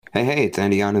Hey, it's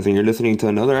Andy Yanas, and you're listening to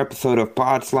another episode of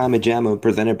Pod Slam and Jamma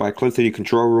presented by Clip City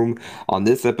Control Room. On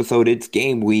this episode, it's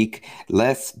game week,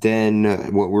 less than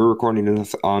what we're recording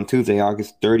this on Tuesday,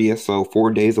 August 30th, so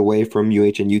 4 days away from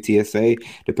UH and UTSA.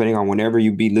 Depending on whenever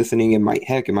you be listening, it might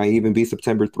even be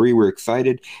September 3. We're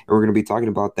excited, and we're going to be talking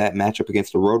about that matchup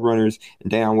against the Roadrunners. And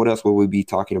Dan, what else will we be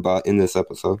talking about in this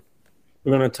episode?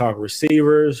 We're going to talk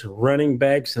receivers, running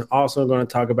backs, and also going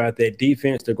to talk about their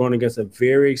defense. They're going against a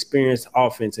very experienced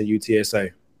offense at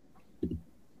UTSA.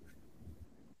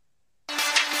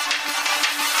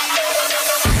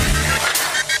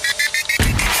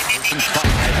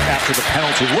 After the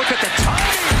penalty, look at the time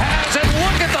he has, and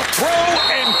look at the throw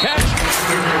and catch.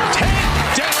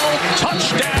 Takedown,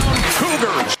 touchdown,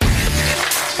 Cougars.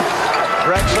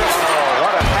 Drexel,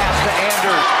 what a pass to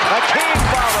Anders. McKean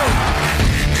follows.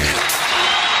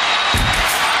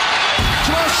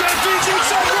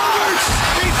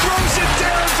 He throws it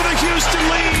down for the Houston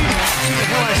lead.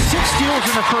 He'll have 6 steals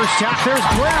in the first half. There's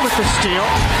Blair with the steal,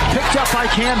 picked up by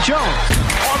Cam Jones.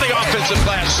 On the offensive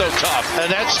glass, so tough. And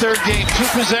that's third game, 2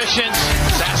 possessions.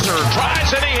 Sasser tries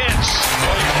and he hits.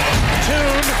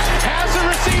 Toon has the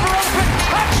receiver open.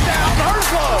 Touchdown,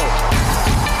 Herslow.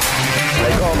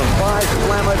 They call them five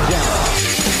Slamma Jamma.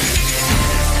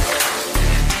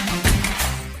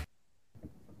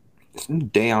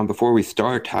 Dan, before we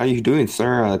start, how are you doing,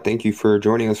 sir? Thank you for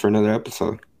joining us for another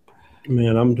episode.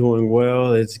 Man, I'm doing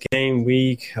well. It's game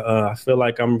week. I feel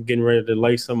like I'm getting ready to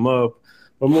lace them up.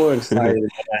 But more excited.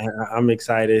 I'm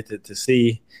excited to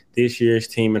see this year's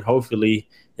team, and hopefully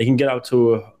they can get out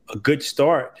to a good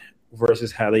start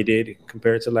versus how they did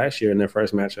compared to last year in their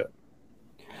first matchup.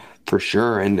 For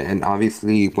sure, and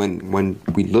obviously when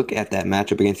we look at that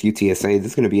matchup against UTSA, this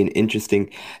is going to be an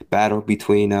interesting battle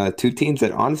between two teams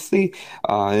that honestly,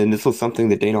 and this was something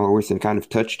that Dana Orson kind of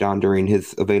touched on during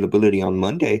his availability on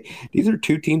Monday. These are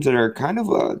two teams that are kind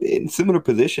of in similar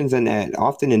positions and that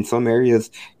often in some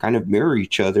areas kind of mirror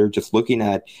each other. Just looking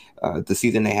at the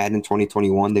season they had in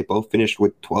 2021, they both finished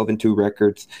with 12-2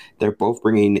 records. They're both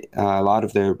bringing a lot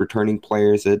of their returning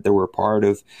players that were part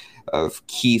of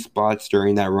key spots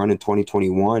during that run in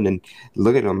 2021. And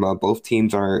look at them. Both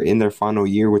teams are in their final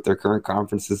year with their current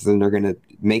conferences, and they're going to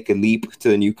make a leap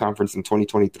to a new conference in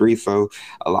 2023. So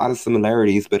a lot of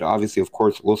similarities, but obviously, of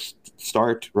course, we'll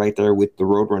start right there with the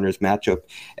Roadrunners matchup.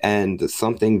 And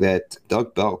something that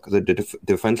Doug Belk, the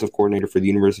defensive coordinator for the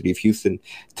University of Houston,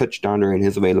 touched on during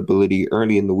his availability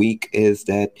early in the week is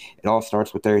that it all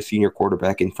starts with their senior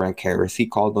quarterback in Frank Harris. He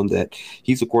called them that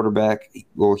he's a quarterback.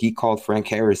 Well, he called Frank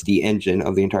Harris the engine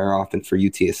of the entire offense for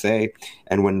UTSA.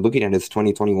 And when looking at his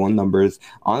 2021 numbers,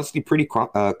 honestly pretty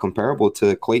comparable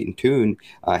to Clayton Toon.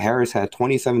 Harris had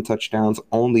 27 touchdowns,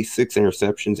 only 6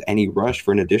 interceptions, and he rushed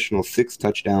for an additional 6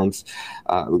 touchdowns.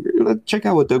 Let's check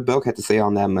out what Doug Belk had to say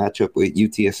on that matchup with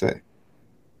UTSA.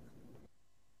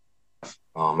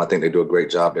 I think they do a great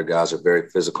job. Their guys are very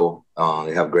physical.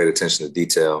 They have great attention to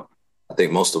detail. I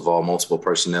think most of all, multiple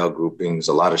personnel groupings,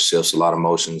 a lot of shifts, a lot of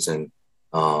motions, and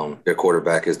their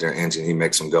quarterback is their engine. He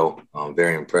makes them go.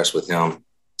 Very impressed with him.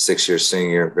 6-year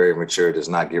senior, very mature, does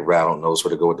not get rattled, knows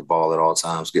where to go with the ball at all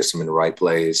times, gets them in the right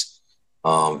plays.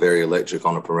 Very electric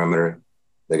on the perimeter.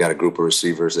 They got a group of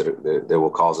receivers that will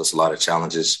cause us a lot of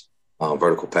challenges.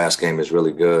 Vertical pass game is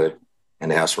really good. And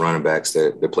they have some running backs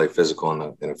that play physical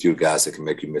and a few guys that can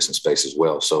make you miss in space as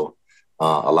well. So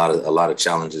a lot of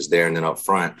challenges there. And then up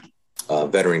front,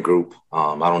 veteran group.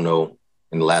 I don't know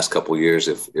in the last couple of years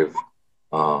if we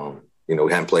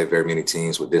haven't played very many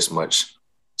teams with this much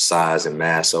size and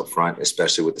mass up front,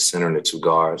 especially with the center and the 2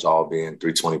 guards all being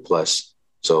 320 plus.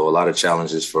 So a lot of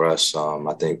challenges for us.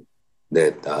 I think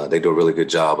that they do a really good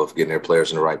job of getting their players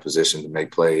in the right position to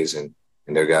make plays, and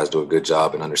their guys do a good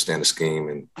job and understand the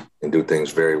scheme and do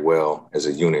things very well as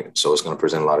a unit. So it's going to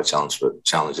present a lot of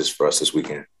challenges for us this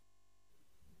weekend.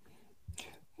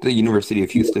 The University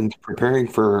of Houston preparing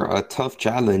for a tough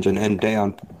challenge. And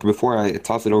Dan, before I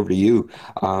toss it over to you,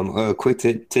 a quick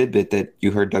tidbit that you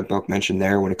heard Doug Belk mention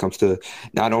there when it comes to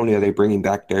not only are they bringing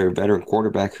back their veteran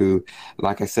quarterback who,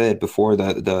 like I said before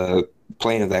the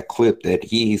playing of that clip, that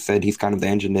he said he's kind of the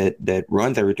engine that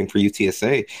runs everything for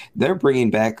UTSA. They're bringing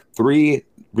back 3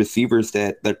 receivers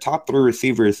that their top 3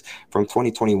 receivers from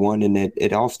 2021, and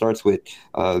it all starts with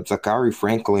Zachary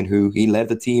Franklin, who he led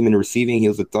the team in receiving. He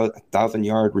was a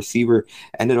 1,000-yard receiver,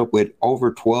 ended up with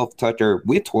 12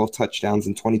 touchdowns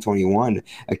in 2021.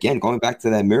 Again, going back to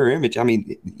that mirror image, I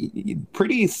mean,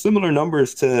 pretty similar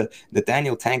numbers to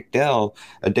Nathaniel Tank Dell.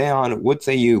 Dan, what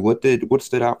say you? What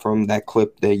stood out from that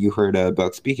clip that you heard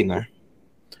about speaking there?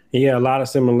 Yeah, a lot of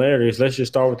similarities. Let's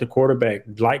just start with the quarterback.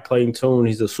 Like Clayton Tune,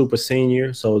 he's a super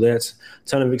senior, so that's a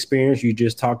ton of experience. You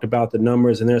just talked about the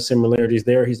numbers, and there's similarities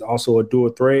there. He's also a dual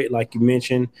threat, like you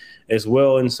mentioned, as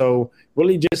well. And so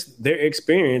really just their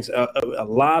experience, a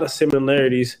lot of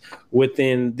similarities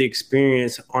within the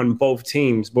experience on both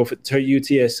teams, both at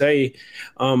UTSA,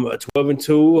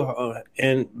 12-2,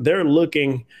 and they're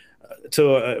looking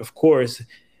to, of course,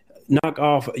 knock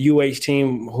off a UH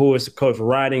team who is, of course,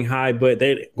 riding high, but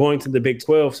they're going to the Big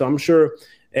 12. So I'm sure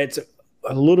it's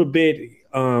a little bit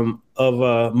of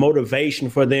motivation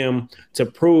for them to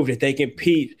prove that they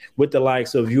compete with the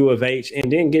likes of U of H and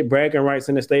then get bragging rights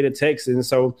in the state of Texas. And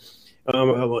so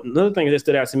another thing that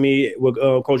stood out to me, what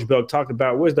Coach Belk talked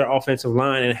about, was their offensive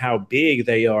line and how big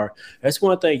they are. That's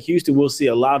one thing Houston will see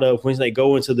a lot of when they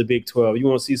go into the Big 12. You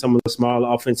won't see some of the small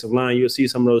offensive line. You'll see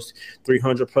some of those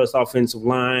 300-plus offensive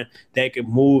line that can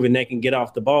move and they can get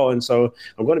off the ball. And so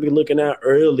I'm going to be looking at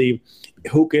early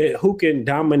who can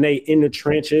dominate in the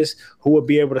trenches, who will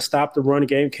be able to stop the run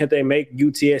game. Can they make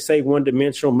UTSA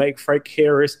one-dimensional, make Frank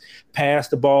Harris pass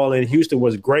the ball? And Houston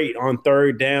was great on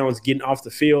third downs, getting off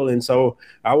the field. And so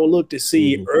I will look to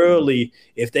see early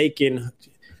if they can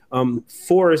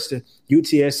force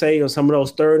UTSA on some of those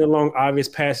third and long obvious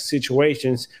pass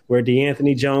situations where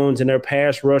DeAnthony Jones and their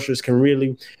pass rushers can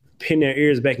really pin their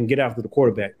ears back and get after the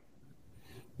quarterback.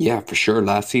 Yeah, for sure.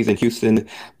 Last season, Houston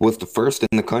was the first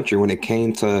in the country when it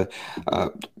came to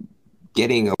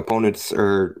getting opponents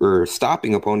or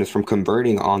stopping opponents from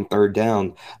converting on third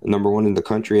down, number one in the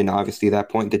country. And obviously that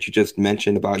point that you just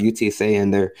mentioned about UTSA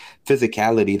and their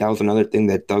physicality, that was another thing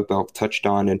that Doug Belk touched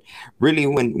on. And really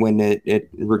when it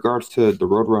in regards to the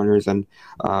Roadrunners and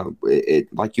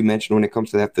like you mentioned, when it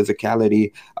comes to that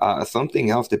physicality, something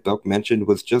else that Belk mentioned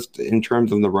was just in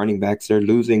terms of the running backs, they're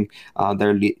losing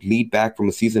their lead back from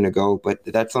a season ago. But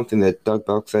that's something that Doug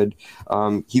Belk said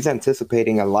he's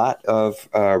anticipating a lot of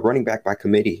running back by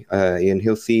committee, and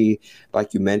he'll see,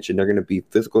 like you mentioned, they're going to be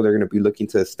physical. They're going to be looking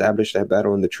to establish that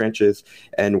battle in the trenches.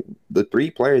 And the three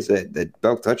players that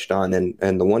Belk touched on,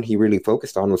 and the one he really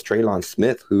focused on was Traylon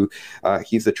Smith, who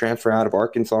he's a transfer out of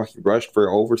Arkansas. He rushed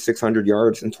for over 600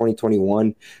 yards in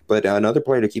 2021. But another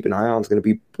player to keep an eye on is going to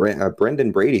be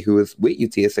Brendan Brady, who was with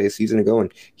UTSA a season ago,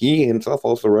 and he himself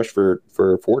also rushed for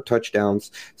 4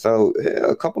 touchdowns. So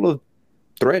a couple of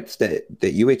threats that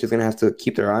UH is going to have to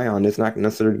keep their eye on. It's not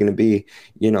necessarily going to be,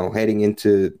 heading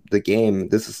into the game,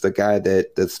 this is the guy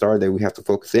the star that we have to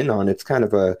focus in on. It's kind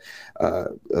of a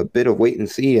bit of wait and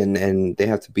see, and they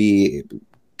have to be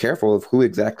careful of who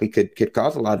exactly could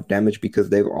cause a lot of damage,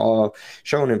 because they've all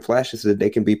shown in flashes that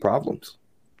they can be problems.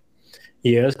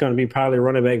 Yeah, it's going to be probably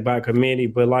running back by committee,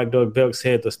 but like Doug Belk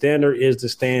said, the standard is the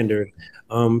standard.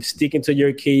 Sticking to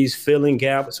your keys, filling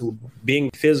gaps, being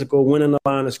physical, winning the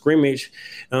line of scrimmage.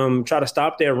 Try to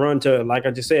stop that run to, like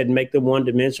I just said, make them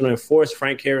one-dimensional and force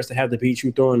Frank Harris to have to beat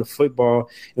you throwing the football,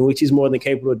 in which he's more than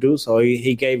capable to do so.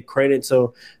 He gave credit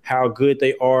to how good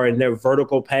they are in their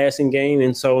vertical passing game,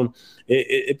 and so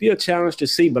it'd be a challenge to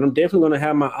see. But I'm definitely going to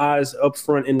have my eyes up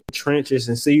front in the trenches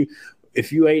and see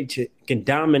if UH can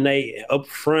dominate up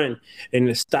front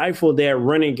and stifle that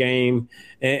running game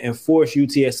and force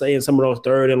UTSA in some of those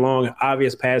third and long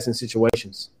obvious passing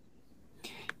situations.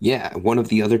 Yeah, one of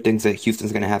the other things that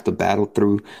Houston's going to have to battle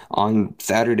through on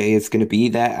Saturday is going to be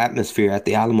that atmosphere at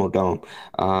the Alamo Dome.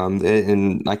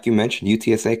 And like you mentioned,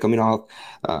 UTSA coming off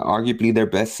arguably their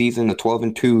best season, a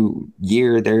 12-2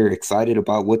 year. They're excited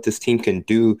about what this team can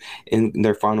do in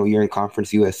their final year in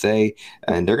Conference USA.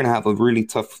 And they're going to have a really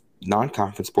tough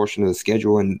non-conference portion of the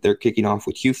schedule, and they're kicking off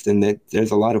with Houston. That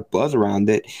there's a lot of buzz around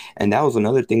it, and that was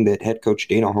another thing that head coach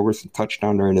Dana Holgorsen touched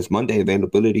on during his Monday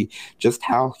availability, just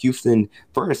how Houston,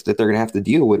 first, that they're going to have to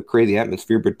deal with a crazy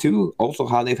atmosphere, but two, also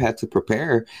how they've had to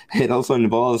prepare. It also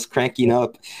involves cranking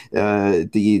up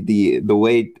the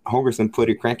way Holgorsen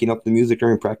put it, cranking up the music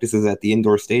during practices at the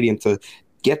indoor stadium to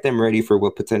get them ready for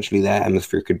what potentially that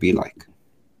atmosphere could be like.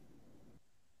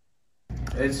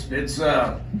 It's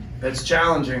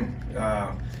challenging.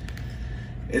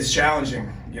 It's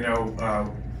challenging.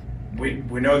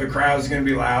 We know the crowd is going to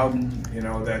be loud.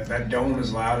 That dome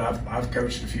is loud. I've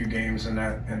coached a few games in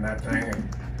that thing, and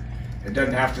it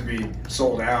doesn't have to be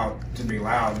sold out to be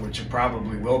loud, which it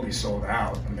probably will be sold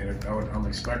out. I mean, I'm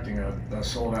expecting a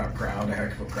sold out crowd, a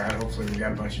heck of a crowd. Hopefully, we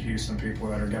got a bunch of Houston people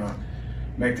that are going to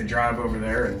make the drive over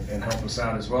there and help us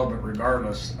out as well. But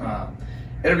regardless,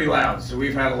 it'll be loud. So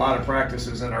we've had a lot of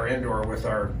practices in our indoor with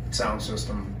our sound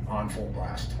system on full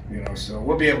blast, so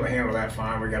we'll be able to handle that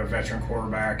fine. We got a veteran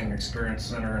quarterback and experience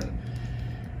center,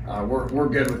 and we're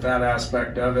good with that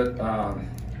aspect of it.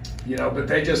 But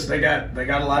they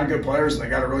got a lot of good players, and they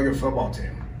got a really good football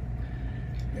team.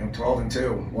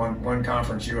 12-2, one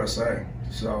conference USA.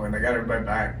 So, and they got everybody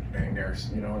back. Dang, there's,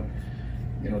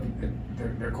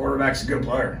 their quarterback's a good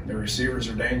player. Their receivers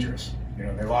are dangerous.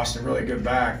 They lost a really good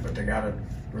back, but they got a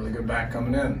really good back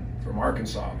coming in from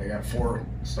Arkansas. They got 4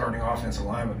 starting offensive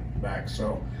linemen back.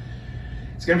 So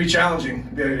it's going to be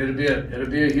challenging. It'll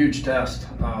be a huge test.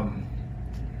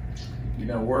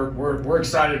 We're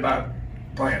excited about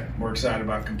playing. We're excited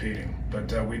about competing,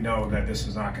 but we know that this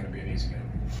is not going to be an easy game.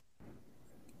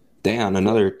 Dan,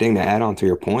 another thing to add on to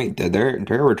your point, that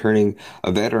they're returning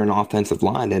a veteran offensive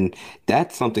line, and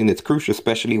that's something that's crucial,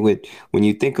 especially when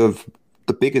you think of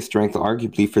the biggest strength,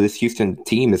 arguably, for this Houston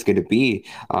team is going to be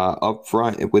up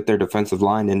front with their defensive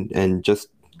line and just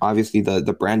obviously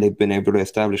the brand they've been able to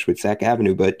establish with Zach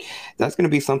Avenue. But that's going to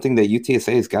be something that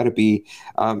UTSA has got to be,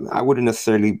 I wouldn't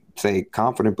necessarily say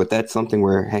confident, but that's something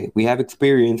where, hey, we have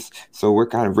experience, so we're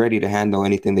kind of ready to handle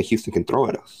anything that Houston can throw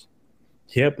at us.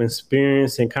 Yep,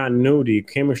 experience and continuity,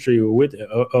 chemistry with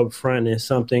up front is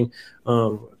something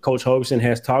Coach Hogerson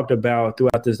has talked about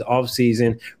throughout this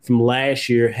offseason from last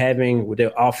year, having with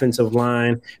the offensive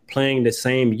line playing the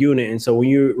same unit. And so when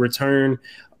you return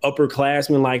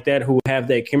upperclassmen like that who have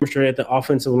that chemistry at the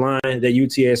offensive line that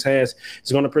UTS has,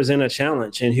 is going to present a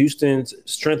challenge. And Houston's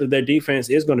strength of their defense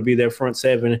is going to be their front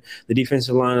seven, the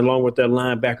defensive line, along with their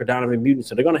linebacker, Donovan Mutant.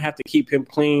 So they're going to have to keep him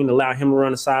clean, allow him to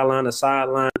run the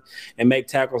sideline, and make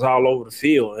tackles all over the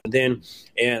field. And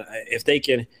if they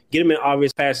can get him in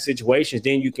obvious passing situations,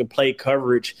 then you can play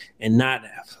coverage and not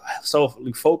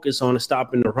solely focus on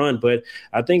stopping the run. But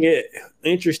I think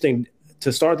interesting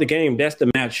to start the game, that's the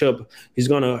matchup he's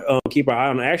going to keep our eye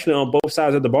on, actually on both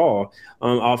sides of the ball,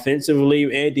 offensively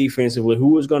and defensively,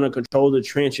 who is going to control the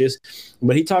trenches.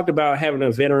 But he talked about having a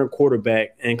veteran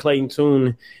quarterback, and Clayton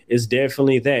Tune is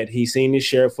definitely that. He's seen his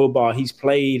share of football. He's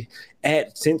played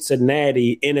at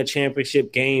Cincinnati in a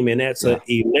championship game, and that's an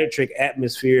electric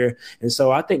atmosphere. And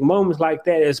so I think moments like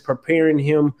that is preparing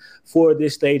him for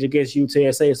this stage against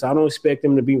UTSA. So I don't expect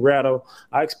them to be rattled.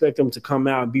 I expect them to come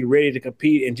out and be ready to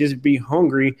compete and just be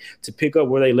hungry to pick up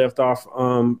where they left off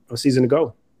a season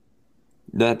ago.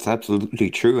 That's absolutely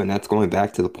true, and that's going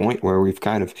back to the point where we've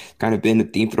kind of been the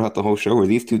theme throughout the whole show, where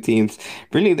these two teams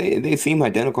really they seem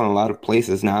identical in a lot of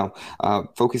places now.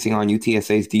 Focusing on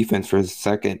UTSA's defense for a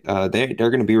second, they're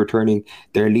going to be returning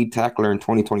their lead tackler in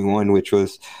 2021, which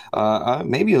was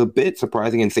maybe a bit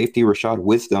surprising, in safety Rashad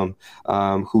Wisdom,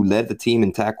 who led the team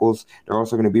in tackles. They're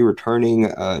also going to be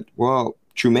returning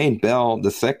Trumaine Bell, the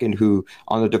second, who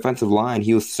on the defensive line,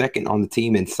 he was second on the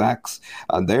team in sacks.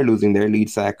 They're losing their lead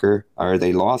sacker, or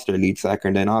they lost their lead sacker.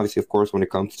 And then obviously, of course, when it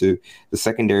comes to the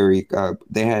secondary,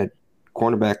 they had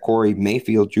cornerback Corey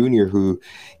Mayfield Jr., who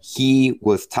he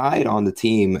was tied on the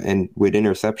team and with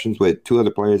interceptions with 2 other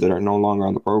players that are no longer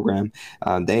on the program.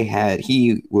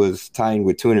 He was tying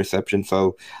with 2 interceptions.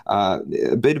 So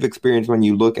a bit of experience when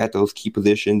you look at those key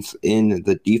positions in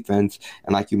the defense.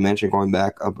 And like you mentioned, going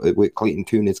back up with Clayton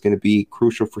Tune, it's going to be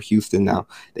crucial for Houston now.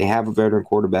 They have a veteran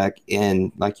quarterback,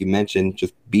 and like you mentioned,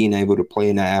 just being able to play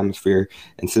in that atmosphere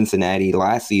in Cincinnati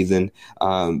last season,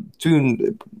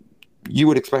 Tune, you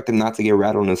would expect him not to get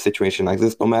rattled in a situation like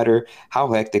this, no matter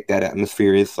how hectic that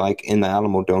atmosphere is, like in the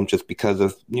Alamo Dome, just because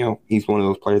of, he's one of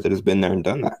those players that has been there and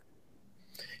done that.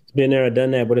 He's been there and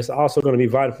done that, but it's also going to be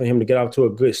vital for him to get off to a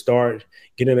good start,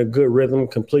 get in a good rhythm,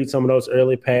 complete some of those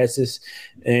early passes,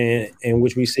 and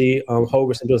which we see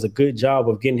Hogerson does a good job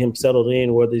of getting him settled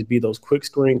in, whether it be those quick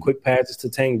passes to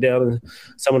Tank Dell and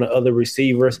some of the other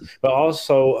receivers. But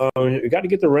also, we got to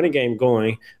get the running game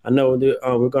going. I know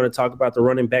we're going to talk about the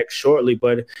running back shortly,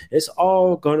 but it's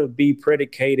all going to be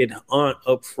predicated on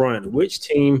up front. Which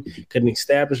team can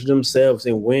establish themselves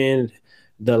and win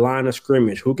the line of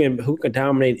scrimmage? Who can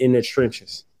dominate in the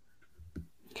trenches?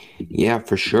 Yeah,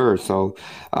 for sure. So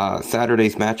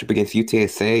Saturday's matchup against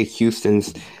UTSA,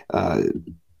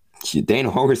 Dana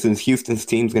Hogerson's Houston's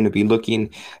team is going to be looking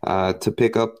to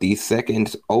pick up the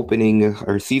second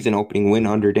season opening win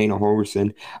under Dana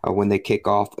Hogerson when they kick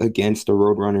off against the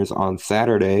Roadrunners on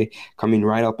Saturday. Coming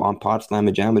right up on Pod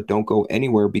Slamma Jamma. Don't go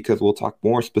anywhere, because we'll talk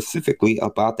more specifically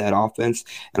about that offense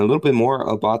and a little bit more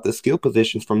about the skill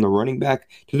positions from the running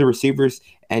back to the receivers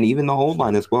and even the whole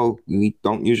line as well. We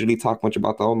don't usually talk much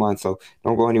about the whole line, so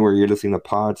don't go anywhere. You're listening to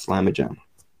Pod Slamma Jamma.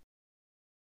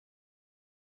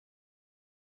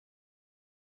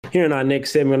 Here in our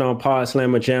next segment on Pod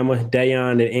Slamma Jamma,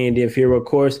 Dayon and Andy and Firo, of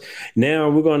course. Now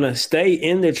we're going to stay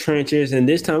in the trenches, and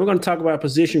this time we're going to talk about a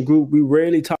position group we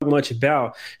rarely talk much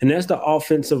about, and that's the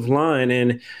offensive line.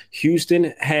 And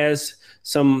Houston has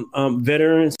some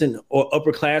veterans or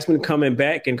upperclassmen coming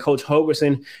back, and Coach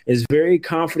Hogerson is very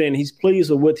confident. He's pleased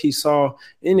with what he saw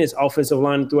in his offensive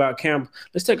line throughout camp.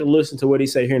 Let's take a listen to what he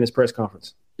said here in his press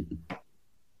conference.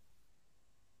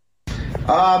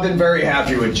 I've been very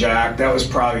happy with Jack. That was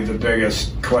probably the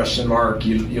biggest question mark.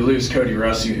 You lose Cody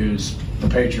Russi, who's the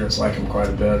Patriots like him quite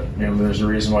a bit. You know, there's a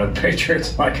reason why the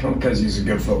Patriots like him, because he's a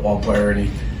good football player, and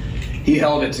he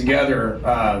held it together.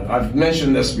 I've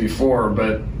mentioned this before,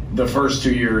 but the first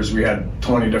 2 years we had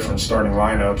 20 different starting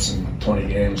lineups in 20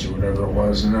 games or whatever it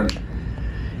was. And then,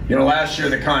 you know, last year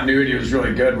the continuity was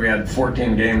really good. We had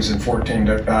 14 games and 14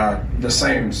 the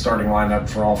same starting lineup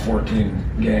for all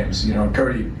 14 games. You know,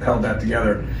 Cody held that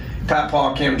together. Pat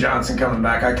Paul, Cam Johnson coming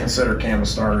back. I consider Cam a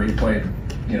starter. He played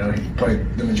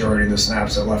the majority of the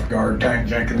snaps at left guard. Tank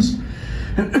Jenkins,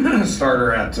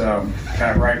 starter at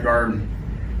right guard.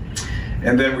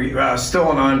 And then we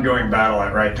still an ongoing battle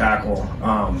at right tackle.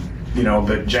 You know,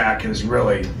 but Jack has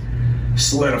really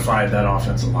solidified that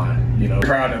offensive line. You know,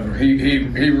 proud of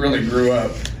him. He really grew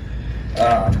up.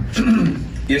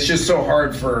 It's just so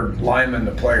hard for linemen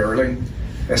to play early,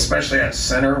 especially at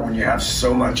center when you have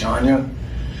so much on you.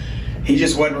 He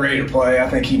just wasn't ready to play. I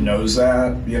think he knows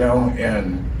that, you know,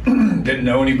 and didn't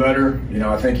know any better. You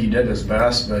know, I think he did his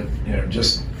best, but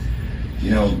just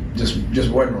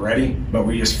wasn't ready. But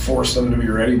we just forced him to be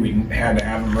ready. We had to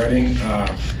have him ready.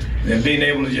 And being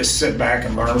able to just sit back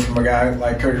and learn from a guy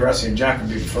like Cody Russi, and Jack would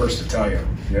be the first to tell you,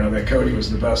 that Cody was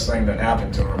the best thing that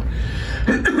happened to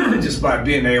him. Just by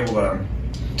being able to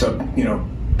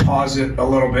pause it a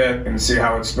little bit and see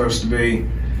how it's supposed to be.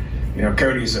 You know,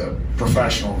 Cody's a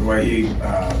professional. The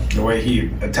way he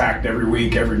attacked every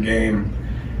week, every game,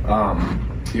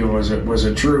 was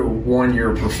a true 1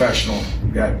 year professional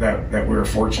that we were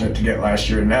fortunate to get last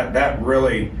year, and that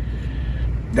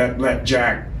let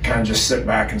Jack kind of just sit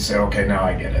back and say, okay, now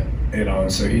I get it.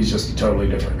 And so he's just a totally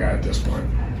different guy at this point.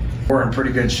 We're in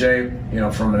pretty good shape,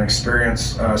 from an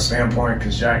experience standpoint,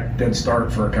 because Jack did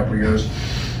start for a couple of years.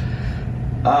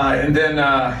 And then,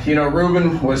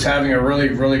 Ruben was having a really,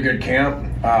 really good camp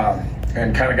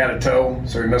and kind of got a toe,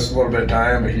 so he missed a little bit of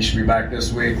time, but he should be back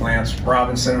this week. Lance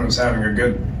Robinson was having a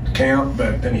good camp,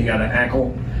 but then he got an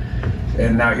ankle,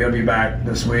 and now he'll be back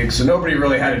this week. So nobody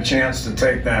really had a chance to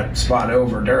take that spot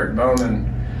over. Derek Bowman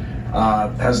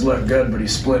has looked good, but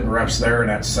he's splitting reps there in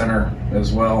that center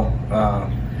as well.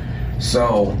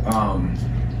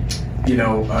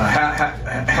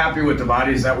 Happy with the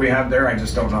bodies that we have there. I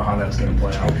just don't know how that's going to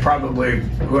play out. Probably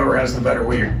whoever has the better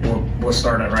week will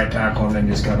start at right tackle and then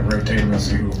just kind of rotate them and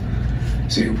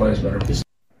see who plays better.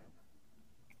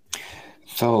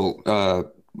 So,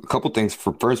 a couple things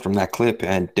first from that clip,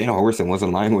 and Dana Holgorsen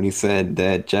wasn't lying when he said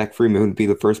that Jack Freeman would be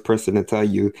the first person to tell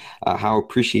you how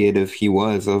appreciative he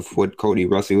was of what Cody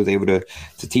Russi was able to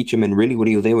teach him, and really what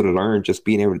he was able to learn, just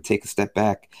being able to take a step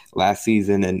back last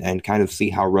season and kind of see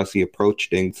how Russi approached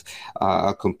things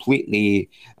completely.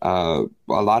 A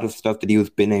lot of stuff that he was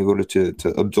been able to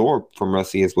absorb from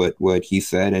Russi is what he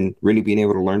said, and really being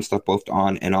able to learn stuff both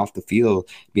on and off the field,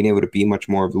 being able to be much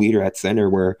more of a leader at center,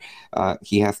 where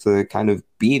he has to kind of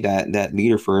be that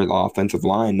leader for the offensive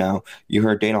line. Now, you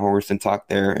heard Dana Holgorsen talk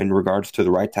there in regards to the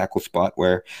right tackle spot,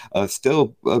 where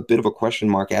still a bit of a question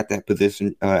mark at that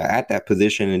position,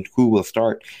 and who will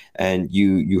start. And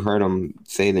you heard him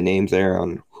say the names there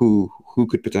on who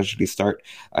could potentially start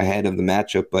ahead of the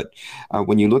matchup. But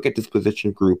when you look at this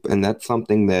position group, and that's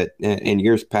something that in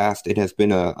years past, it has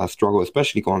been a struggle,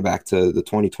 especially going back to the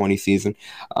 2020 season,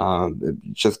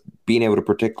 just being able to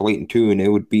protect Clayton Tune. It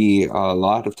would be a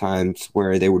lot of times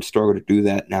where they would struggle to do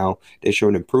that. Now, they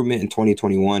showed improvement in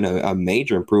 2021, a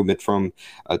major improvement from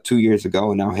 2 years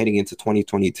ago, and now heading into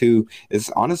 2022 is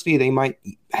honestly, they might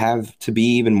have to be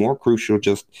even more crucial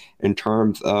just in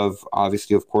terms of,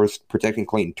 obviously, of course, protecting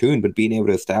Clayton Tune, but being able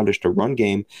to establish the run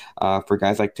game for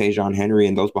guys like Tajon Henry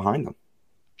and those behind them.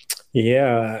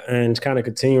 Yeah, and kind of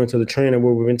continuing to the trend of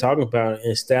what we've been talking about,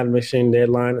 establishing that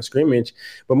line of scrimmage,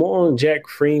 but more on Jack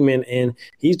Freeman, and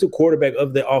he's the quarterback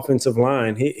of the offensive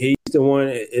line. He's the one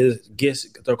that gets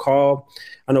the call.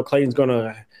 I know Clayton's going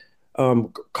to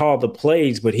call the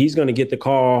plays, but he's going to get the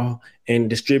call and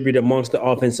distribute amongst the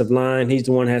offensive line. He's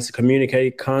the one that has to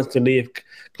communicate constantly. If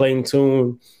Clayton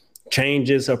Tune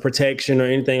changes or protection or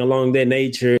anything along that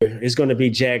nature, it's going to be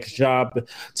Jack's job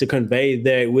to convey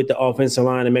that with the offensive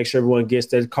line and make sure everyone gets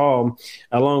that call.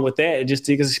 Along with that, it just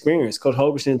takes experience. Coach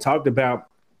Holgorsen talked about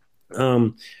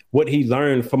what he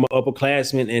learned from an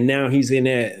upperclassman, and now he's in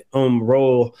that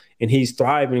role and he's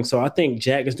thriving. So I think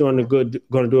Jack is going to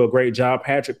do a great job.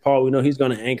 Patrick Paul, we know he's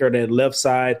going to anchor that left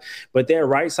side, but that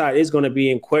right side is going to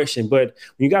be in question. But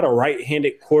when you got a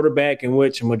right-handed quarterback, in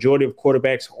which a majority of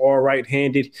quarterbacks are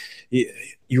right-handed,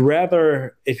 you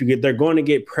rather, they're going to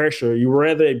get pressure, you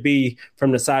rather it be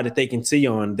from the side that they can see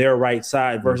on their right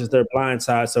side versus their blind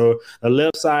side. So the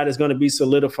left side is going to be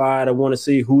solidified. I want to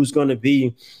see who's going to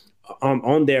be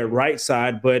on their right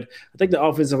side, but I think the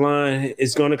offensive line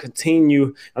is going to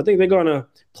continue. I think they're going to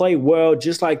play well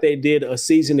just like they did a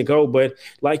season ago. But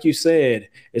like you said,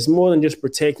 it's more than just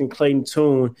protecting Clayton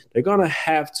Tune. They're going to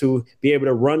have to be able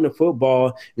to run the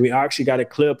football. We actually got a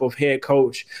clip of head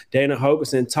coach Dana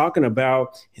Holgorsen talking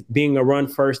about being a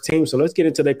run-first team. So let's get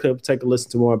into that clip, take a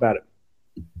listen to more about it.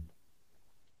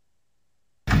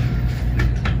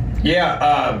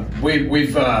 Yeah,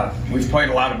 we've played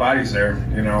a lot of bodies there.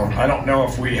 You know, I don't know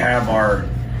if we have our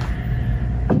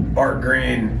Bart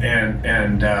Green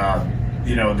and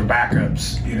you know, the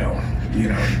backups. You know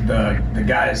the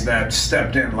guys that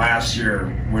stepped in last year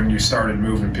when you started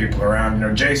moving people around. You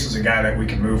know, Jace is a guy that we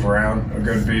can move around a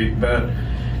good beat, but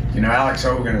you know, Alex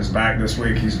Hogan is back this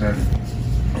week. He's been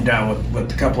down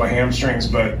with a couple of hamstrings,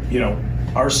 but you know,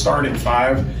 our starting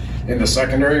five in the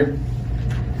secondary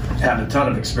have a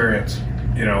ton of experience.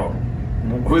 You know,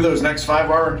 who those next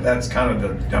five are, that's kind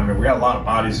of we got a lot of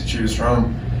bodies to choose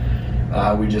from.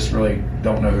 We just really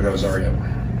don't know who those are yet.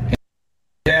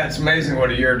 Yeah, it's amazing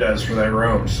what a year does for that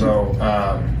room. So,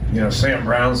 you know, Sam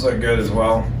Brown's looked good as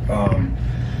well.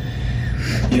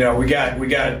 You know, we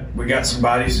got some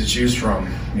bodies to choose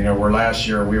from. You know, where last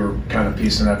year we were kind of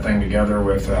piecing that thing together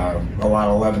with a lot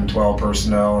of 11, 12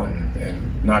 personnel and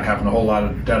not having a whole lot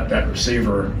of depth at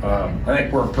receiver. I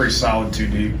think we're pretty solid 2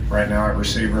 deep right now at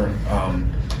receiver.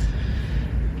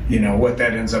 You know, what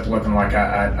that ends up looking like,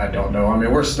 I don't know. I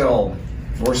mean, we're still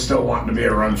wanting to be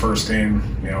a run-first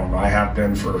team. You know, I have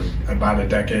been for about a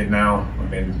decade now. I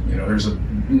mean, you know, there's a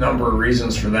number of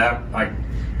reasons for that. I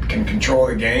can control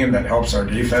the game. That helps our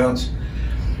defense.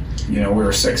 You know, we were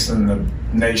 6th in the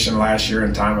nation last year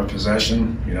in time of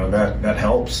possession. You know, that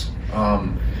helps.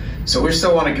 So we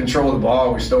still want to control the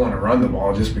ball. We still want to run the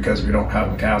ball. Just because we don't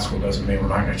have McCaskill doesn't mean we're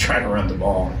not going to try to run the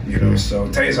ball. You know, so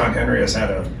Taysom Henry has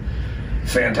had a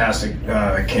fantastic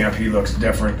camp. He looks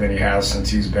different than he has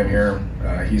since he's been here.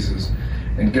 He's as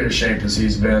in good a shape as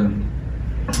he's been.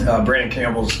 Brandon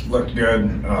Campbell's looked good.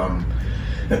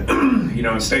 You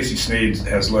know, and Stacey Sneed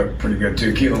has looked pretty good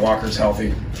too. Keelan Walker's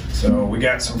healthy. So we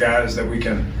got some guys that we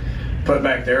can put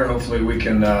back there. Hopefully we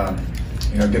can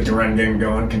you know, get the run game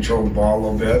going, control the ball a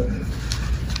little bit.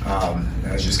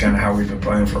 That's just kind of how we've been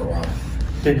playing for a while.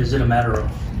 Then is it a matter of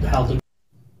how the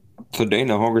So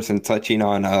Dana Holgorsen touching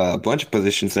on a bunch of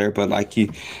positions there, but like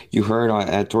you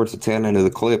heard towards the tail end of the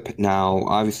clip. Now,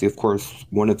 obviously, of course,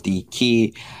 one of the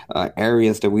key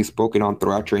areas that we've spoken on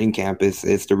throughout training camp is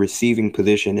the receiving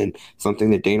position, and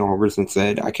something that Dana Holgorsen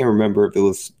said. I can't remember if it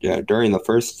was during the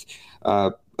first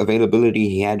availability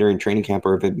he had during training camp,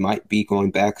 or if it might be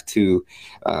going back to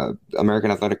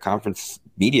American Athletic Conference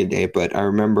Media Day, but I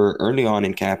remember early on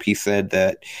in camp he said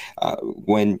that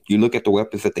when you look at the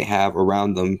weapons that they have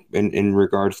around them in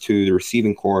regards to the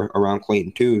receiving core around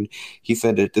Clayton Tune, he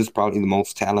said that this is probably the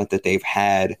most talent that they've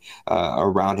had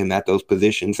around him at those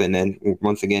positions. And then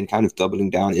once again, kind of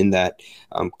doubling down in that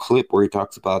clip where he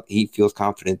talks about he feels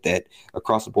confident that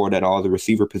across the board at all the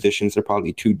receiver positions, they're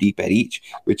probably 2 deep at each,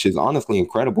 which is honestly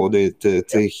incredible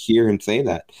to hear him say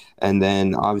that. And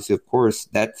then obviously, of course,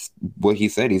 that's what he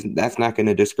said. That's not going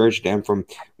to discourage them from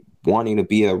wanting to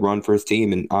be a run-first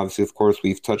team. And obviously, of course,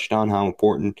 we've touched on how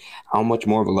much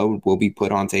more of a load will be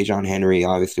put on Taysom Henry.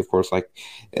 Obviously, of course, like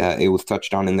it was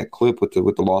touched on in that clip with the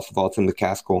loss of Alton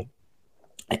McCaskill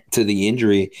to the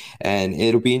injury, and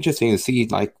it'll be interesting to see.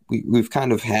 Like we've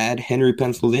kind of had Henry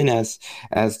penciled in as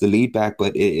the lead back,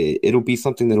 but it'll be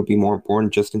something that'll be more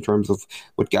important just in terms of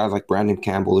what guys like Brandon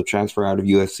Campbell, the transfer out of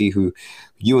USC,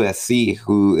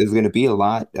 who is going to be a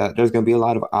lot. There's going to be a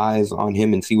lot of eyes on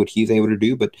him and see what he's able to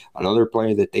do. But another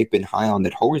player that they've been high on,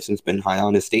 that Holgorsen's been high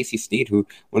on, is Stacey Sneed, who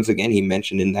once again he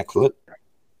mentioned in that clip.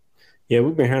 Yeah,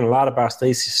 we've been hearing a lot about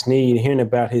Stacey Sneed, hearing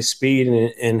about his speed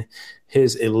and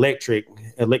his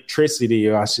electricity,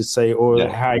 I should say, or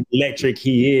how electric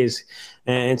he is.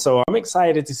 And so I'm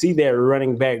excited to see that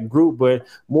running back group, but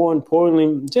more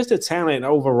importantly, just the talent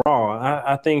overall.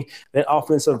 I think that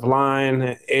offensive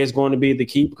line is going to be the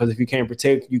key, because if you can't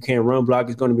protect, you can't run block,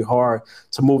 it's going to be hard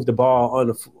to move the ball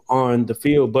on the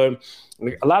field. But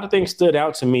a lot of things stood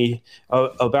out to me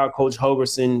about Coach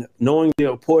Holgorsen, knowing the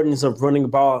importance of running the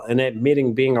ball and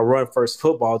admitting being a run-first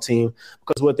football team,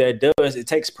 because what that does, it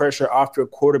takes pressure off your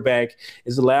quarterback.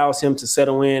 It allows him to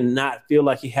settle in, not feel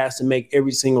like he has to make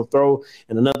every single throw.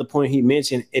 And another point he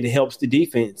mentioned, it helps the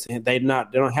defense. And they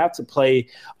don't have to play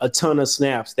a ton of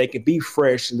snaps. They can be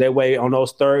fresh. That way, on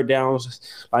those third downs,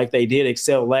 like they did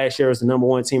excel last year as the number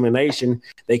one team in the nation,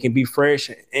 they can be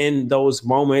fresh in those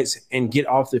moments and get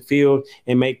off the field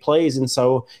and make plays. And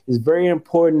so it's very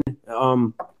important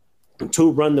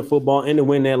to run the football and to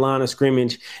win that line of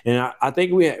scrimmage. And I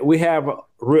think we have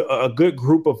a good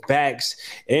group of backs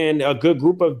and a good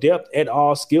group of depth at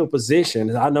all skill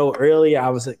positions. I know earlier I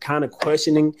was kind of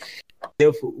questioning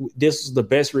if this is the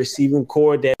best receiving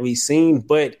core that we've seen,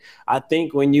 but I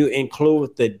think when you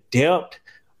include the depth,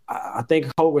 I think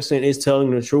Holgorsen is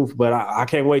telling the truth, but I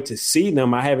can't wait to see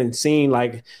them. I haven't seen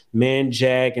like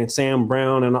Jack and Sam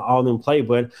Brown and all them play,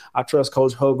 but I trust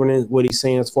Coach Holgorsen, what he's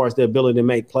saying as far as the ability to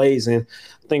make plays. And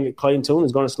I think that Clayton Tune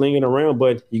is going to sling it around,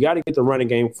 but you got to get the running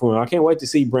game for him. I can't wait to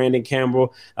see Brandon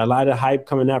Campbell. A lot of hype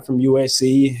coming out from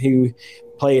USC. He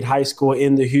played high school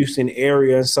in the Houston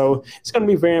area. So it's going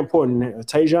to be very important.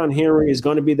 Tajon Henry is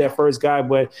going to be that first guy,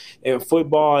 but in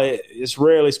football, it's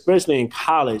rarely, especially in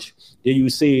college, do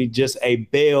you see just a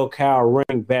bell cow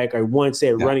running back or one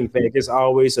set running back. It's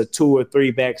always a 2 or 3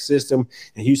 back system.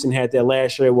 And Houston had that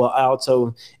last year with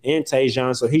Alto and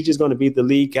Tajon. So he's just going to be the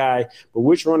lead guy. But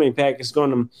which running back is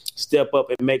going to step up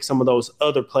and make some of those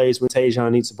other plays when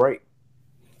Tajon needs a break?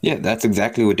 Yeah, that's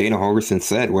exactly what Dana Holgorsen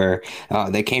said, where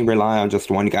they can't rely on just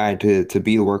one guy to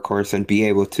be the workhorse and be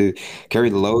able to carry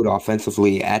the load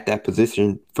offensively at that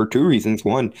position for 2 reasons.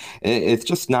 One, it's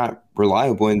just not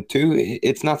reliable, and 2,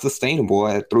 it's not sustainable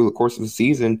through the course of the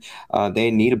season.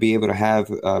 They need to be able to have,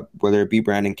 whether it be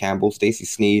Brandon Campbell, Stacey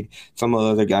Sneed, some of the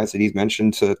other guys that he's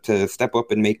mentioned, to step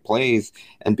up and make plays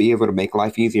and be able to make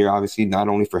life easier, obviously, not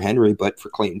only for Henry, but for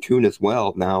Clayton Tune as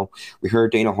well. Now, we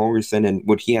heard Dana Holgorsen and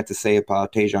what he had to say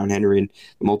about Tajon Henry and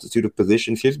the multitude of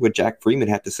positions. Here's what Jack Freeman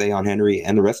had to say on Henry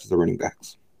and the rest of the running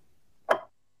backs.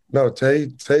 No,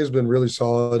 Tay's been really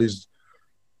solid.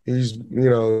 He's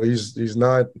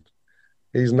not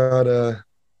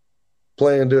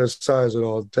playing to his size at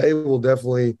all. Tay will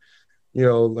definitely,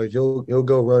 he'll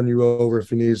go run you over if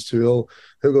he needs to.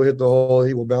 He'll go hit the hole.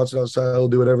 He will bounce it outside. He'll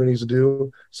do whatever he needs to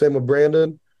do. Same with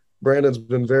Brandon. Brandon's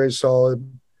been very solid.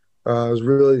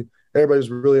 Everybody's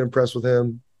really impressed with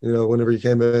him. Whenever he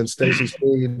came in, Stacey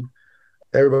Sneed.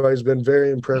 Everybody's been very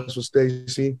impressed with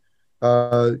Stacey.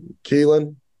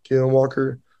 Keelan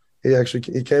Walker. He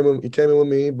came in with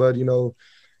me, but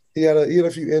he had a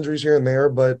few injuries here and there,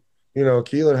 but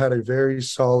Keelan had a very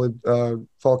solid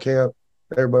fall camp.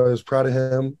 Everybody was proud of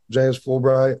him. James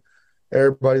Fulbright,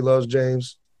 everybody loves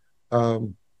James. He's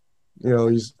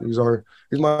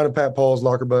mine and Pat Paul's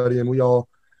locker buddy, and we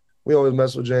always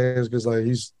mess with James because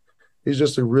he's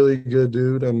just a really good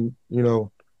dude, and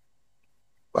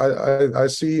I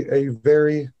see a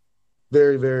very,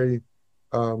 very, very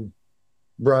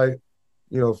bright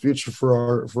future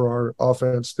for our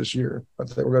offense this year. I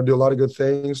think we're going to do a lot of good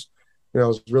things.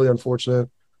 It's really unfortunate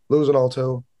losing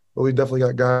Alto, but we definitely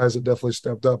got guys that definitely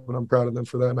stepped up, and I'm proud of them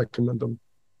for that, and I commend them.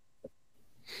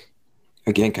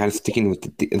 Again, kind of sticking with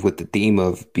the theme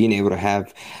of being able to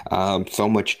have so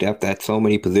much depth at so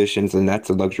many positions, and that's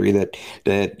a luxury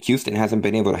that Houston hasn't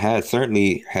been able to have.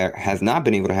 Certainly has not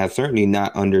been able to have. Certainly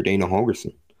not under Dana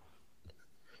Holgorsen.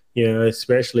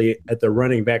 Especially at the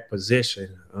running back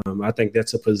position. I think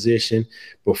that's a position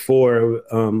before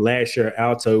last year,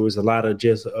 Alto was a lot of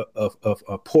just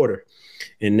a Porter.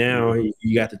 And now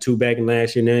you got the 2 back in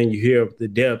last year, now you hear the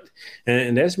depth.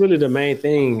 And that's really the main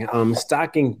thing,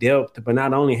 stocking depth, but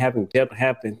not only having depth,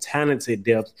 having talented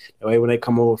depth. That way when they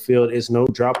come over the field, it's no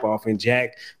drop-off. And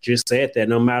Jack just said that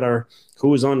no matter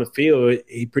who's on the field,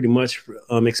 he pretty much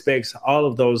expects all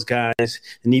of those guys.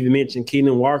 And even mentioned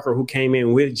Keelan Walker, who came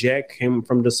in with Jack, came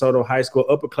from DeSoto High School,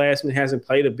 upperclassman, hasn't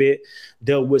played a bit,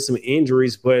 dealt with some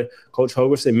injuries, but Coach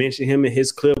Holgorsen mentioned him in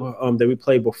his clip that we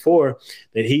played before,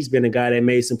 that he's been a guy that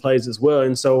made some plays as well.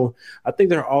 And so I think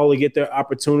they're all to get their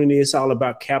opportunity. It's all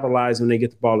about capitalizing when they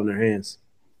get the ball in their hands.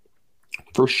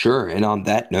 For sure. And on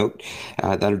that note,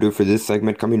 that'll do it for this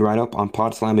segment. Coming right up on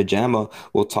Pod Slamma Jamma,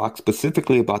 we'll talk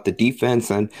specifically about the defense,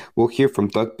 and we'll hear from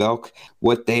Doug Belk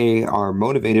what they are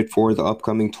motivated for the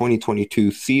upcoming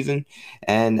 2022 season,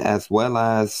 and as well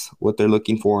as what they're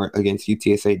looking for against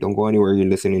UTSA. Don't go anywhere. You're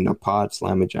listening to Pod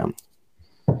Slamma Jamma.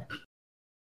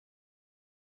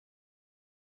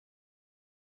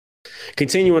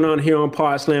 Continuing on here on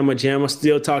Pod Slammer Jammer,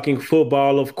 still talking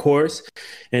football, of course.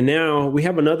 And now we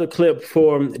have another clip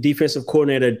for defensive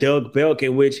coordinator Doug Belk,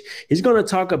 in which he's going to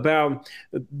talk about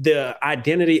the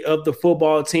identity of the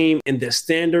football team and the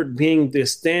standard being the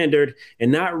standard,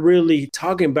 and not really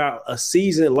talking about a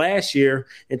season last year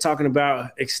and talking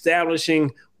about establishing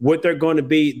what they're going to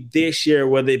be this year,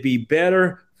 whether it be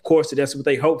better. Of course, that's what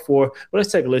they hope for. But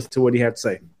let's take a listen to what he had to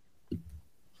say.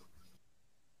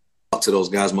 To those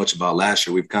guys much about last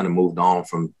year. We've kind of moved on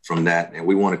from that, and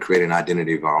we want to create an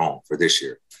identity of our own for this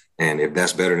year. And if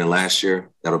that's better than last year,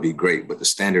 that'll be great. But the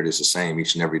standard is the same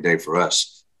each and every day for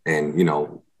us. And, you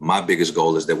know, my biggest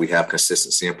goal is that we have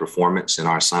consistency and performance in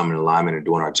our assignment and alignment and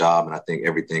doing our job. And I think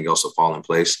everything else will fall in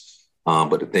place.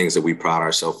 But the things that we pride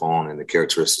ourselves on and the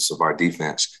characteristics of our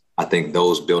defense, I think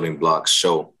those building blocks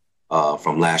show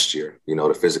from last year, you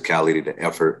know, the physicality, the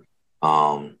effort,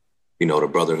 you know, the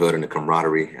brotherhood and the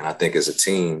camaraderie. And I think as a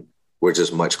team, we're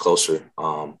just much closer,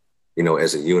 you know,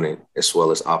 as a unit, as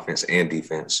well as offense and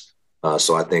defense.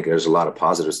 So I think there's a lot of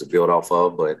positives to build off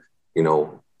of. But, you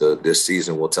know, this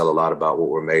season will tell a lot about what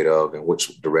we're made of and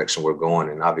which direction we're going.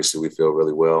 And obviously we feel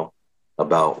really well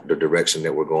about the direction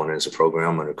that we're going in as a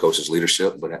program under coach's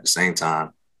leadership. But at the same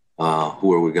time,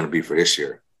 who are we going to be for this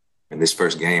year? And this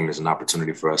first game is an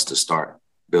opportunity for us to start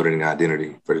building an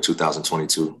identity for the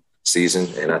 2022 season.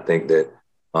 And I think that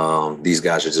these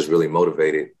guys are just really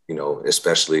motivated, you know,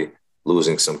 especially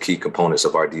losing some key components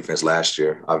of our defense last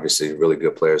year. Obviously, really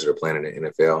good players that are playing in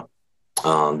the NFL,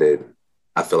 that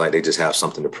I feel like they just have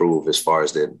something to prove as far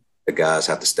as that the guys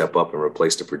have to step up and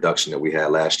replace the production that we had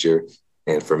last year.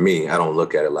 And for me, I don't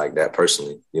look at it like that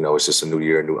personally. You know, it's just a new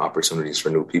year, new opportunities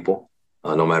for new people.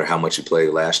 No matter how much you played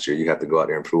last year, you have to go out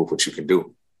there and prove what you can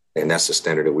do. And that's the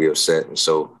standard that we have set. And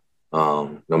so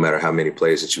no matter how many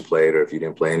plays that you played or if you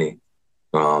didn't play any,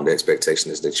 the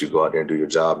expectation is that you go out there and do your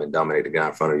job and dominate the guy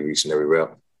in front of you each and every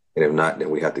rep. And if not, then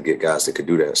we have to get guys that could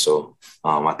do that. So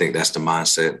I think that's the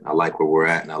mindset. I like where we're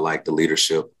at, and I like the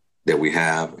leadership that we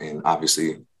have. And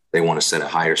obviously, they want to set a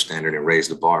higher standard and raise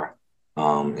the bar.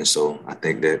 And so I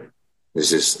think that it's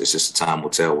just time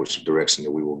will tell which direction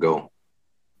that we will go.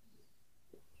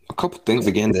 A couple things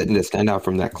again that stand out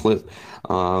from that clip,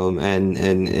 and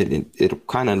it'll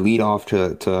kind of lead off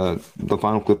to the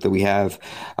final clip that we have,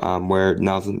 where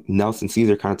Nelson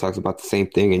Caesar kind of talks about the same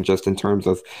thing, and just in terms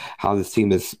of how this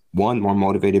team is more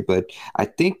motivated. But I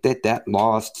think that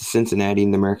loss to Cincinnati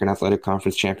in the American Athletic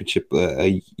Conference Championship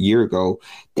a year ago,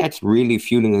 that's really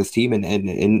fueling this team, and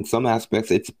in some aspects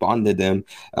it's bonded them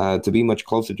to be much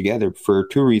closer together for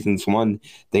two reasons. One,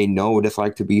 they know what it's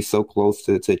like to be so close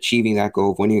to achieving that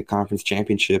goal of winning a conference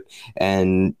championship,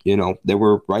 and you know they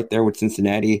were right there with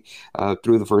Cincinnati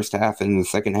through the first half, and in the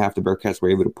second half the Bearcats were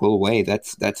able to pull away.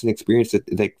 That's an experience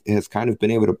that has kind of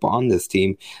been able to bond this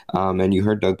team, and you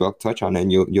heard Doug Belk touch on it,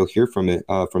 and you'll hear from it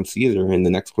from Caesar in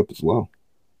the next clip as well.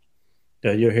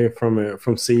 Yeah, you'll hear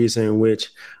from Caesar, in which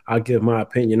I'll give my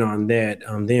opinion on that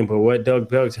then. But what Doug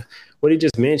Belk, what he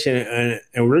just mentioned,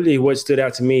 and really what stood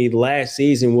out to me last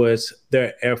season was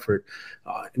their effort.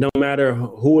 No matter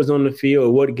who was on the field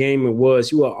or what game it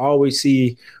was, you will always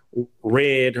see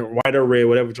red or white or red,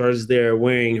 whatever jerseys they're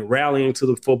wearing, rallying to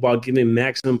the football, giving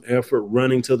maximum effort,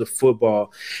 running to the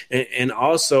football, and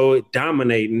also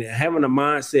dominating. Having a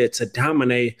mindset to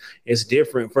dominate is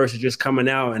different versus just coming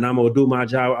out and I'm going to do my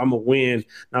job, I'm going to win.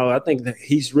 Now, I think that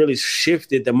he's really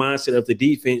shifted the mindset of the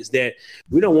defense, that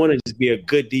we don't want to just be a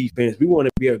good defense. We want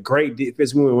to be a great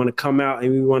defense. We want to come out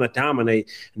and we want to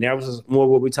dominate. And that was more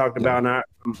what we talked about in our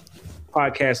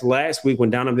podcast last week when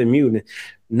Donovan Mutin,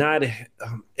 not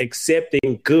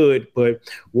accepting good, but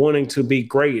wanting to be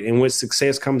great. And with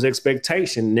success comes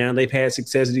expectation. Now they've had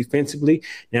success defensively.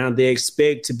 Now they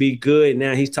expect to be good.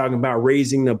 Now he's talking about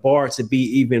raising the bar to be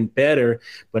even better.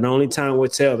 But only time will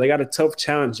tell. They got a tough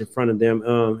challenge in front of them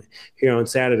here on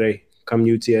Saturday come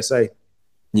UTSA.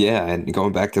 Yeah, and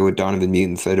going back to what Donovan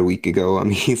Mutin said a week ago, I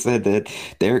mean, he said that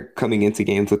they're coming into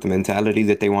games with the mentality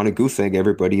that they want to goose egg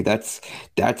everybody. That's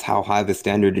how high the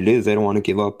standard it is. They don't want to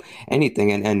give up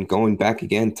anything. And going back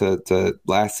again to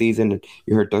last season,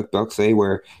 you heard Doug Belk say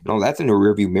where, you know, that's in a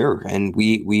rearview mirror. And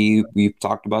we've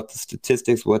talked about the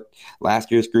statistics, what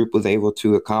last year's group was able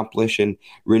to accomplish, and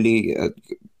really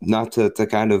not to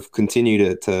kind of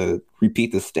continue to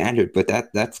repeat the standard, but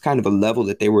that's kind of a level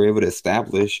that they were able to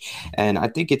establish. And I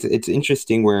think it's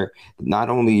interesting where not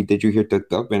only did you hear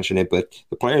Doug mention it, but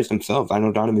the players themselves. I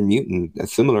know Donovan Newton,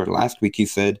 similar last week, he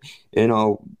said,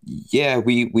 yeah,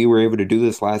 we were able to do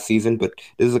this last season, but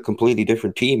this is a completely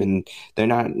different team, and they're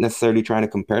not necessarily trying to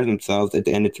compare themselves.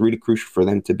 And it's really crucial for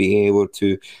them to be able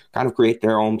to kind of create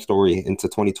their own story into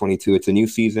 2022. It's a new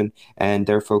season, and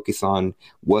they're focused on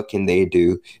what can they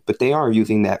do, but they are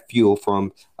using that fuel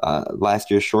from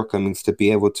last year's shortcomings to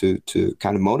be able to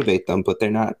kind of motivate them, but they're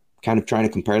not kind of trying to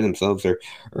compare themselves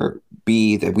or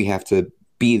be that we have to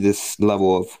be this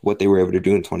level of what they were able to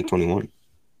do in 2021.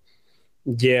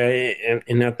 Yeah,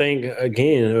 and I think,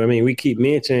 again, I mean, we keep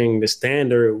mentioning the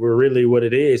standard. We're really what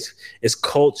it is. It's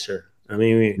culture. I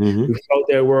mean, we float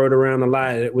that word around a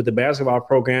lot with the basketball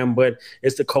program, but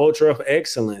it's the culture of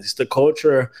excellence. It's the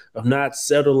culture of not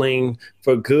settling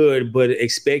for good, but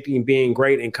expecting being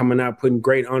great and coming out putting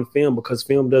great on film, because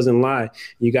film doesn't lie.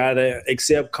 You got to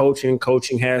accept coaching.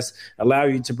 Coaching has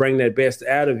allowed you to bring that best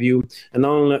out of you. And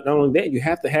not only that, you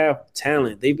have to have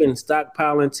talent. They've been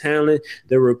stockpiling talent.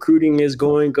 The recruiting is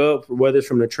going up, whether it's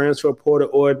from the transfer portal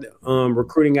or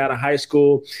recruiting out of high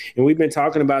school. And we've been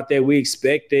talking about that. We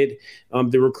expected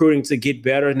the recruiting to get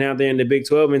better. Now they're in the Big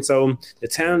 12. And so the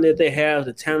talent that they have,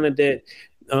 the talent that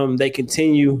they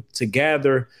continue to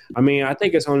gather, I mean, I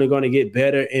think it's only going to get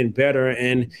better and better.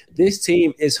 And this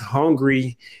team is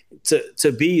hungry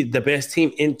to be the best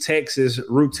team in Texas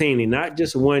routinely, not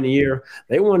just 1 year.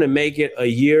 They want to make it a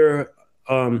year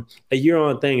on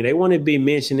thing. They want to be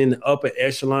mentioned in the upper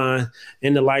echelon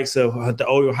in the likes of the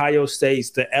Ohio States,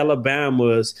 the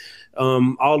Alabamas,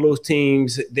 all those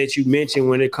teams that you mentioned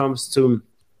when it comes to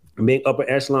being upper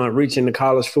echelon, reaching the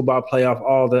college football playoff,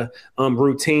 all the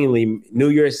routinely New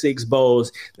Year's Six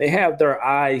bowls. They have their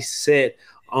eyes set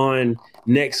on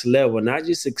next level, not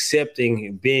just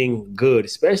accepting being good,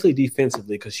 especially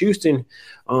defensively, because Houston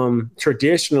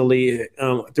traditionally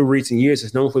through recent years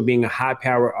is known for being a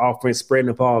high-powered offense, spreading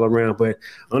the ball around. But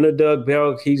under Doug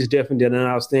Belk, he's definitely done an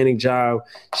outstanding job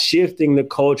shifting the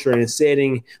culture and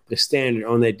setting the standard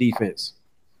on that defense.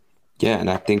 Yeah,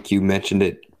 and I think you mentioned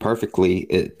it perfectly.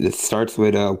 It starts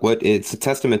with what it's a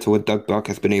testament to what Doug Belk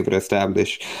has been able to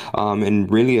establish,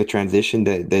 and really a transition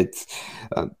that's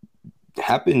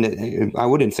happened. I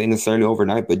wouldn't say necessarily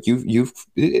overnight, but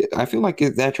I feel like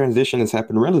that transition has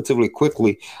happened relatively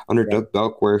quickly under Doug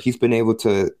Belk, where he's been able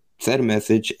to set a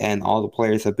message and all the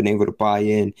players have been able to buy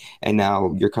in. And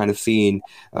now you're kind of seeing,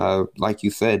 like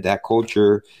you said, that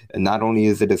culture, and not only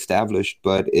is it established,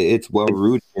 but it's well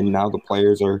rooted. And now the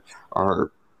players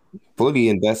are fully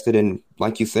invested and,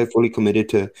 like you said, fully committed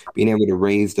to being able to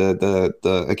raise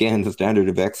the standard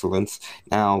of excellence.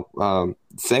 Now,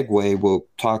 segue, we'll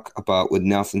talk about what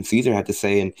Nelson Caesar had to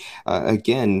say, and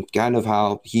again, kind of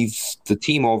how the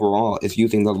team overall is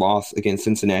using the loss against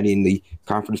Cincinnati in the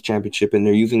conference championship, and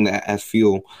they're using that as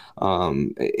fuel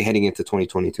heading into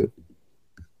 2022.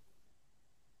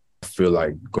 I feel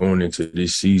like going into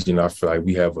this season, I feel like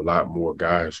we have a lot more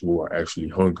guys who are actually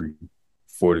hungry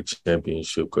for the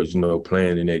championship, because,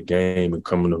 playing in that game and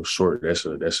coming up short,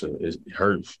 it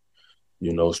hurts,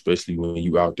 especially when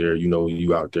you out there,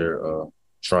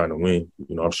 trying to win.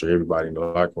 I'm sure everybody in the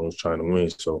locker room is trying to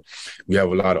win. So we have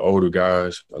a lot of older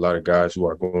guys, a lot of guys who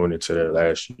are going into their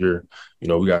last year.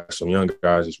 We got some young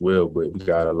guys as well, but we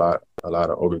got a lot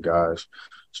of older guys.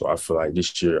 So I feel like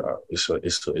this year it's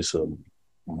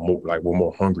more, like we're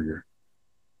more hungrier.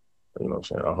 You know what I'm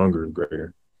saying? Our hunger is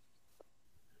greater.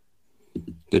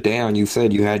 De'Aaron, you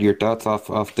said you had your thoughts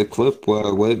off the clip.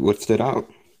 What stood out?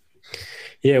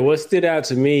 Yeah, what stood out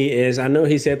to me is, I know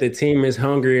he said the team is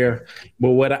hungrier,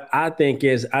 but what I think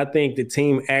the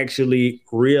team actually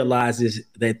realizes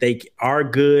that they are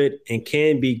good and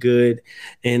can be good,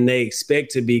 and they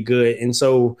expect to be good. And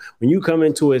so when you come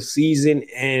into a season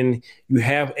and you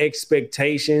have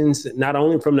expectations, not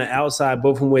only from the outside,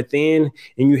 but from within,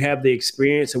 and you have the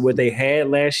experience of what they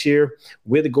had last year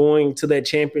with going to that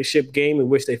championship game in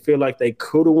which they feel like they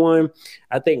could have won,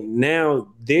 I think now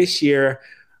this year,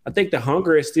 I think the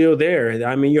hunger is still there.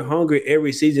 I mean, you're hungry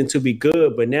every season to be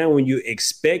good, but now when you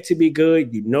expect to be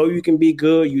good, you can be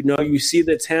good. You see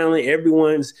the talent.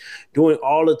 Everyone's doing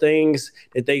all the things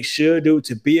that they should do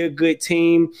to be a good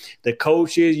team. The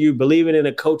coaches, you believing in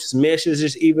the coaches'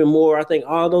 messages even more. I think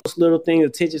all those little things,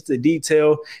 attention to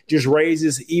detail, just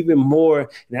raises even more.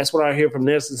 And that's what I hear from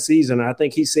Nelson Caesar. I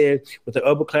think he said with the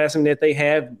upperclassmen that they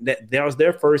have, that was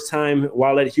their first time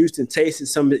while at Houston tasting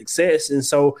some success. And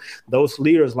so those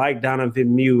leaders players like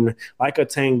Donovan Newton, like a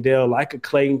Tank Dell, like a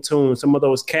Clayton Tune, some of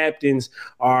those captains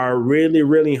are really,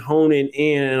 really honing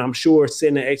in, and I'm sure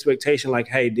setting an expectation like,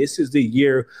 hey, this is the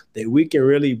year that we can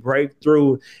really break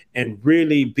through and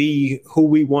really be who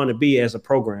we want to be as a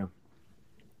program.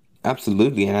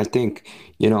 Absolutely. And I think,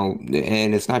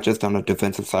 and it's not just on the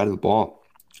defensive side of the ball.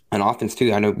 And offense,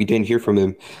 too. I know we didn't hear from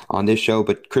him on this show,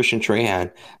 but Christian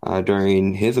Trahan,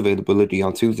 during his availability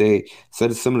on Tuesday,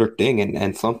 said a similar thing.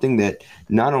 And something that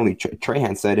not only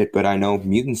Trahan said it, but I know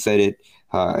Muton said it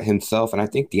himself. And I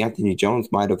think DeAnthony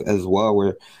Jones might have as well,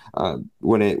 where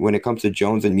when it comes to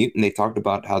Jones and Muton, they talked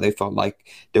about how they felt like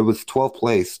there was 12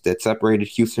 plays that separated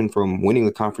Houston from winning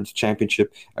the conference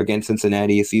championship against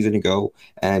Cincinnati a season ago.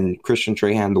 And Christian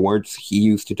Trahan, the words he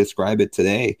used to describe it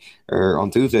today, or on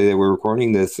Tuesday that we're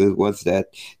recording this, was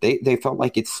that they felt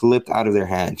like it slipped out of their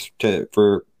hands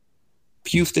for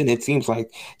Houston. It seems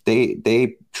like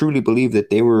they truly believe that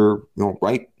they were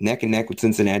right neck and neck with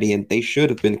Cincinnati, and they should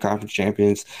have been conference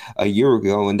champions a year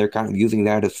ago, and they're kind of using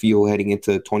that as fuel heading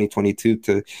into 2022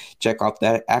 to check off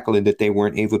that accolade that they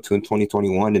weren't able to in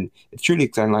 2021. And it's truly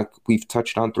exciting, like we've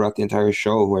touched on throughout the entire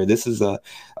show, where this is a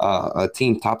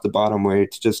team top to bottom where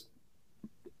it's just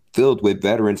filled with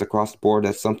veterans across the board.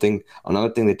 That's another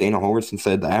thing that Dana Holgorsen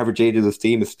said. The average age of this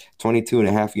team is 22 and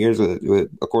a half years,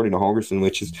 according to Holgorsen,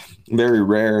 which is very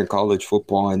rare in college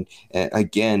football. And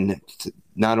again,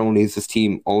 not only is this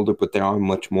team older, but they are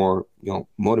much more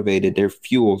motivated. They're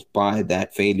fueled by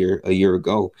that failure a year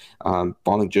ago,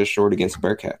 falling just short against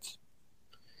Bearcats.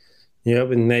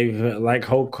 Yep, and they've, like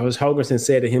Coach Holgorsen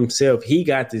said it himself, he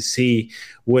got to see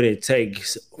what it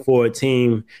takes for a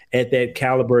team at that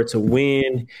caliber to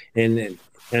win, and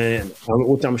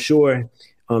which I'm sure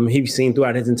he's seen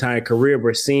throughout his entire career.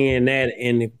 But seeing that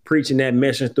and preaching that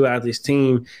message throughout this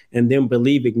team, and then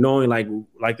knowing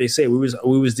like they said, we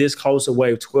was this close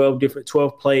away,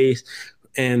 12 plays.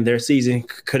 And their season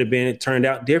could have been turned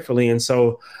out differently. And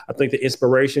so I think the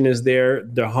inspiration is there.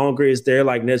 The hunger is there,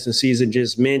 like Nelson Season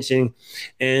just mentioned.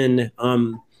 And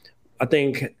I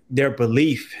think their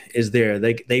belief is there.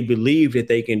 They believe that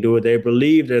they can do it. They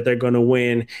believe that they're going to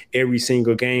win every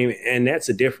single game. And that's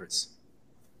a difference.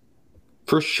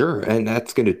 For sure. And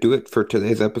that's going to do it for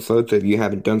today's episode. So if you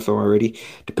haven't done so already,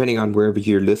 depending on wherever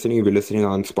you're listening, if you're listening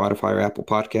on Spotify or Apple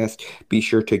Podcast, be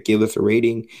sure to give us a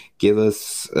rating, give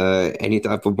us any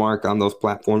type of mark on those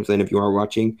platforms. And if you are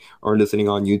watching or listening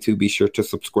on YouTube, be sure to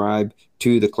subscribe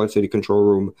to the Clutch City Control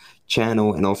Room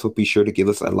channel, and also be sure to give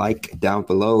us a like down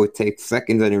below. It takes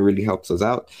seconds and it really helps us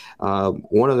out.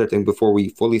 One other thing before we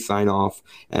fully sign off,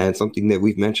 and something that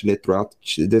we've mentioned it throughout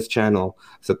this channel,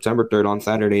 September 3rd on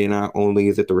Saturday, not only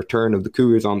is it the return of the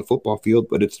Cougars on the football field,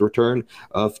 but it's the return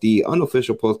of the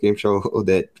unofficial postgame show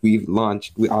that we've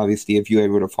launched. Obviously, if you're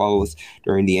able to follow us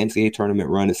during the NCAA tournament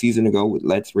run a season ago with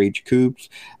Let's Rage Cougs,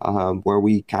 where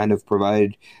we kind of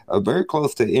provide a very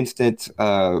close to instant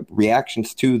reactions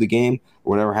to the game.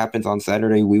 Whatever happens on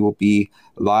Saturday, we will be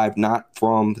live, not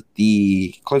from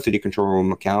the Clutch City Control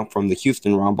Room account, from the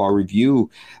Houston Roundball Review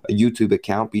YouTube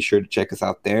account. Be sure to check us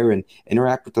out there and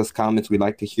interact with us. Comments. We'd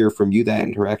like to hear from you. That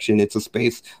interaction. It's a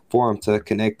space for them to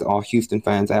connect all Houston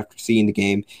fans after seeing the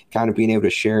game, kind of being able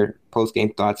to share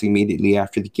post-game thoughts immediately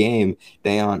after the game.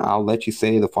 Dayon, I'll let you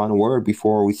say the final word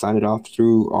before we sign it off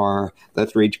through our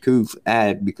Let's Rage Cougs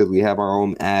ad, because we have our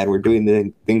own ad. We're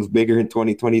doing things bigger in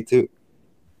 2022.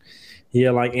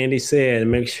 Yeah, like Andy said,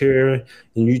 make sure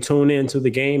you tune into the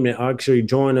game and actually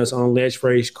join us on Let's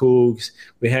Rage Cougs.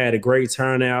 We had a great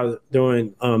turnout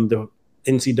during the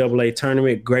NCAA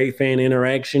tournament, great fan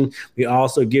interaction. We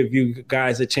also give you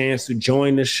guys a chance to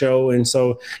join the show. And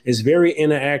so it's very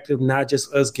interactive, not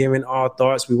just us giving our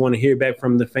thoughts. We want to hear back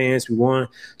from the fans. We want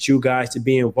you guys to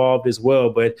be involved as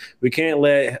well. But we can't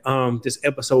let this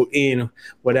episode end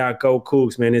without Go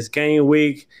Cougs, man. It's game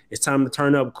week. It's time to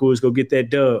turn up, Cougs. Go get that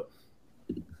dub.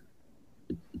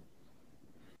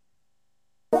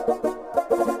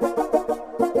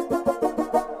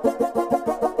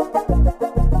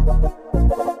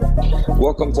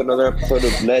 Welcome to another episode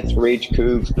of Let's Rage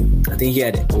Cougs. I think he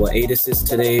had 8 assists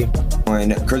today.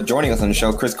 And joining us on the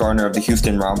show, Chris Gardner of the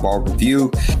Houston Roundball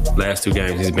Review. Last 2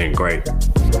 games, he's been great.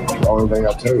 The only thing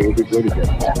I'll tell you, he'll be good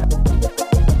again.